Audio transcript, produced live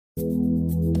Come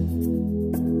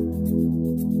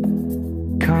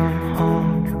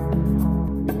home.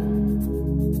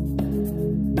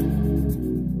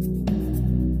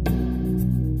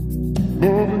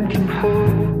 Loving can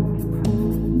hurt.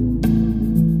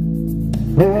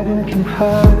 Loving can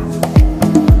hurt.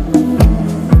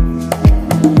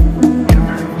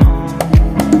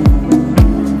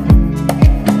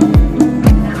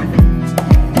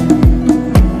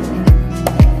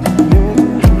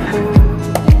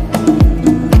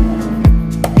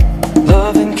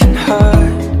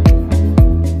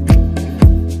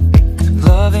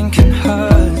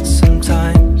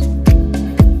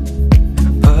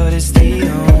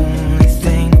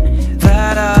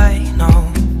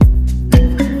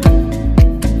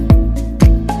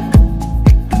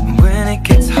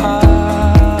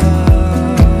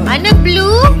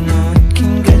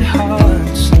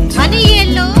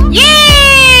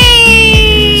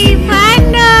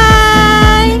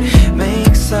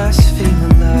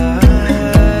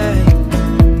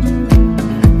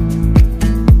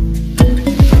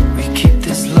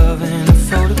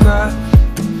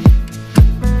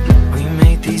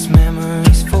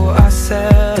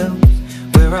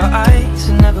 Where our eyes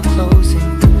are never closing,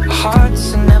 our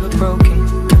hearts are never broken,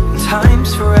 and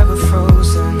time's forever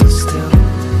frozen still.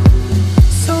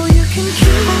 So you can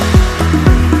keep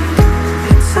me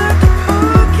inside the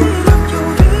pocket of your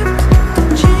ripped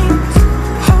jeans,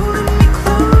 holding me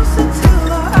close until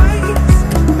our eyes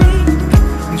meet.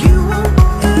 You won't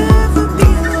ever be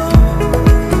alone.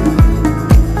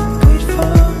 Wait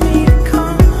for me to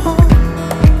come home.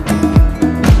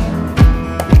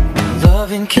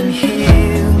 Loving can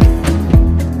heal,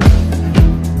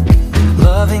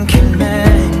 loving can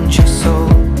mend your soul,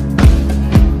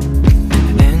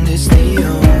 and it's the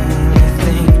only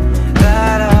thing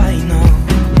that I know.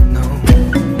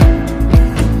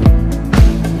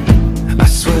 I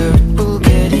swear it will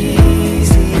get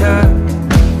easier.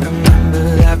 Remember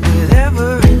that with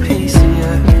every piece of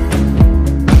you.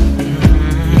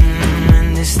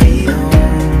 And it's the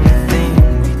only thing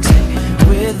we take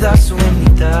with us when we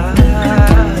die.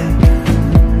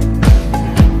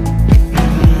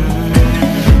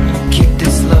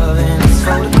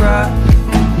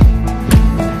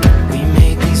 We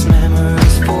made these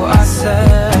memories for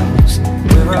ourselves,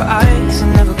 where our eyes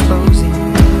are never closing,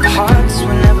 our hearts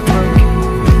were never broken,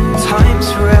 time's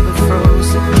forever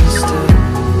frozen still.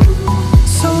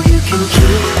 So you can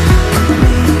keep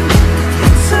me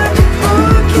inside the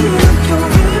pocket of your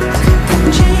ripped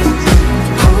jeans,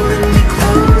 holding me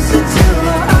close until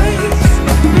our eyes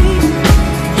meet.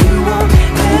 You won't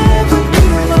ever be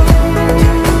alone.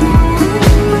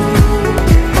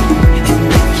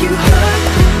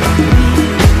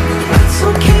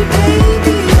 Okay,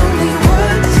 baby, only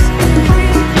once.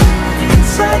 Breathe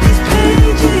inside these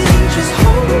pages and just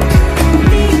hold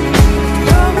me.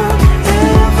 I won't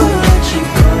ever let you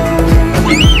go.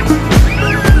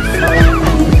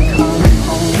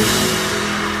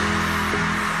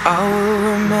 I will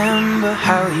remember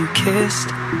how you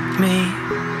kissed me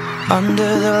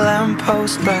under the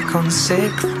lamppost back on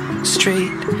 6th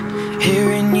Street,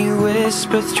 hearing you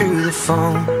whisper through the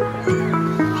phone.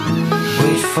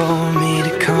 Wait for me to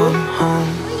come home.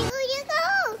 Where you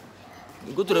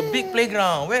go? Go to the big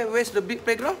playground. Where's the big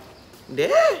playground?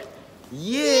 There.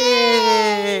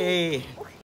 Yay!